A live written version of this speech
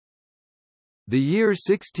The year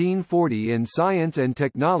 1640 in science and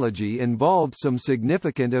technology involved some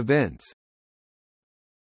significant events.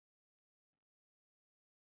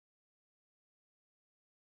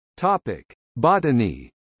 Topic: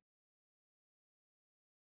 Botany.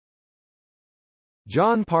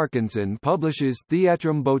 John Parkinson publishes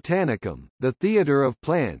Theatrum Botanicum, the theatre of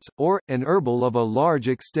plants, or, an herbal of a large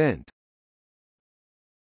extent.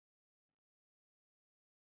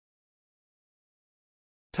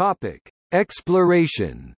 Topic: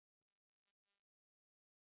 Exploration.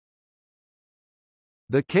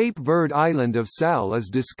 The Cape Verde island of Sal is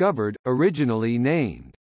discovered, originally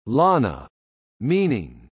named Lana,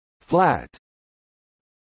 meaning flat.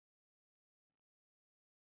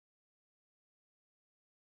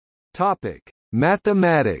 Topic: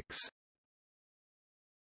 Mathematics.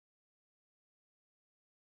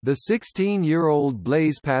 The 16-year-old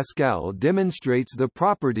Blaise Pascal demonstrates the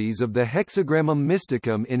properties of the hexagrammum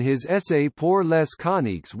mysticum in his essay Pour les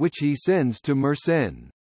coniques, which he sends to Mersenne.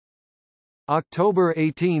 October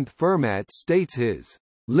 18 Fermat states his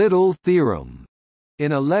little theorem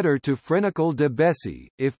in a letter to Frenicle de Bessy: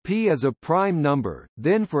 if p is a prime number,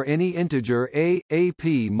 then for any integer a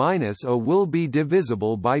p minus a will be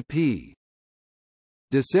divisible by p.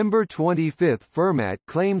 December 25 Fermat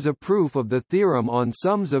claims a proof of the theorem on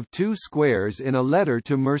sums of two squares in a letter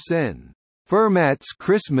to Mersenne. Fermat's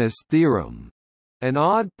Christmas theorem. An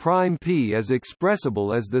odd prime p is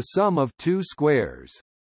expressible as the sum of two squares.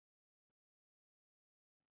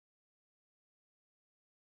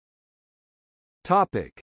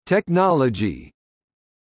 Topic: Technology.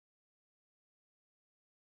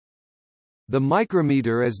 The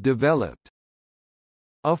micrometer is developed.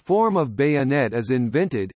 A form of bayonet is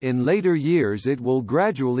invented. In later years it will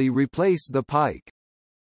gradually replace the pike.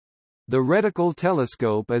 The reticle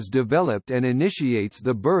telescope is developed and initiates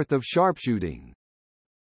the birth of sharpshooting.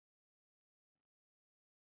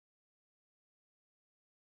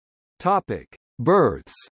 Topic: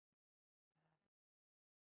 Births.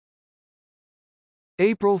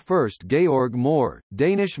 April 1 – Georg Mohr,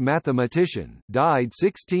 Danish mathematician, died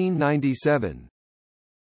 1697.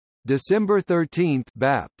 December 13 –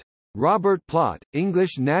 Bapt. Robert Plot,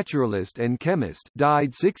 English naturalist and chemist,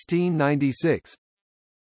 died 1696.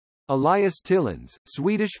 Elias Tillens,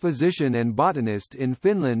 Swedish physician and botanist in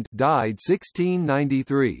Finland, died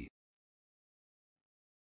 1693.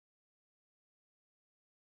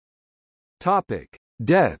 Topic: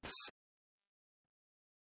 Deaths.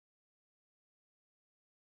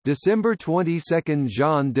 December 22 –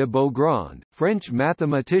 Jean de Beaugrand, French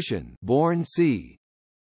mathematician, born c.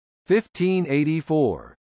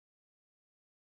 1584.